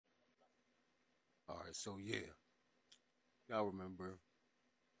Alright, so yeah, y'all remember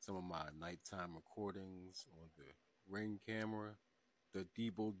some of my nighttime recordings on the Ring camera, the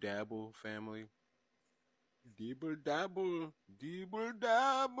Deeble Dabble family. Deeble Dabble, Deeble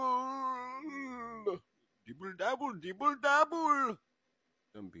Dabble, Deeble Dabble, Deeble Dabble.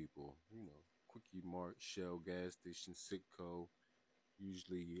 Them people, Quickie Mart, Shell, gas station, Sitco.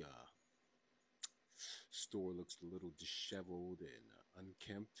 Usually, store looks a little disheveled and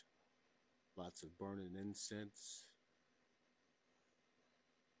unkempt. Lots of burning incense.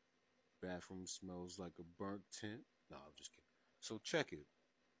 Bathroom smells like a burnt tent. No, I'm just kidding. So check it.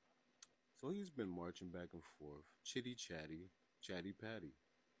 So he's been marching back and forth, chitty chatty, chatty patty,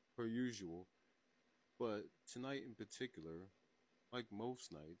 per usual. But tonight in particular, like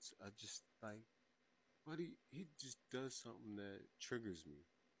most nights, I just like, but he just does something that triggers me.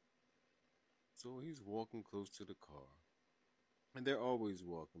 So he's walking close to the car, and they're always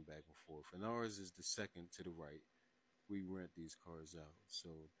walking back and forth. And ours is the second to the right. We rent these cars out, so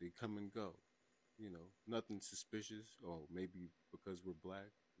they come and go. Nothing suspicious. Or maybe because we're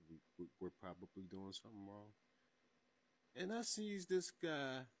black, we're probably doing something wrong. And I sees this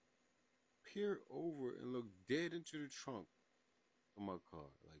guy peer over and look dead into the trunk of my car.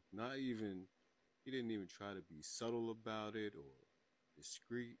 Like, not even, he didn't even try to be subtle about it or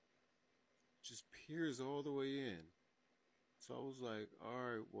discreet. Just peers all the way in. So I was like, all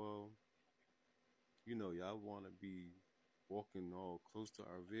right, well, y'all want to be walking all close to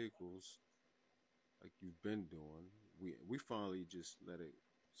our vehicles like you've been doing. We finally just let it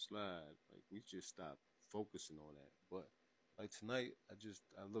slide. Like, we just stopped focusing on that. But like tonight,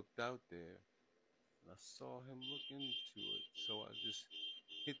 I looked out there and I saw him look into it. So I just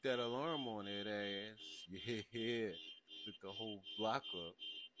hit that alarm on that ass. Yeah, lit the whole block up.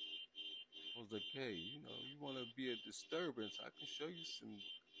 I was like, hey, you want to be a disturbance? I can show you some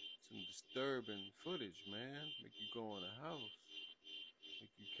disturbing footage, man. Make you go in the house.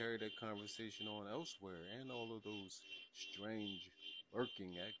 Make you carry that conversation on elsewhere, and all of those strange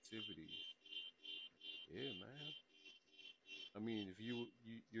lurking activities. Yeah, man. I mean, if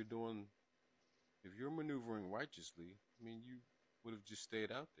you're doing, if you're maneuvering righteously, I mean, you would have just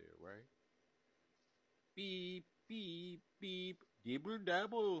stayed out there, right? Beep, beep, beep. Dibble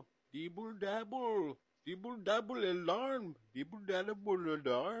dabble, dibble dabble, dibble dabble alarm, dibble dabble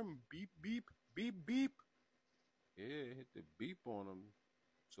alarm. Beep, beep, beep, beep. Yeah, hit the beep on him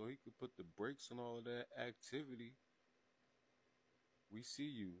so he could put the brakes on all of that activity. We see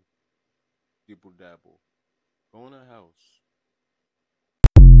you, dibble dabble. Go in the house.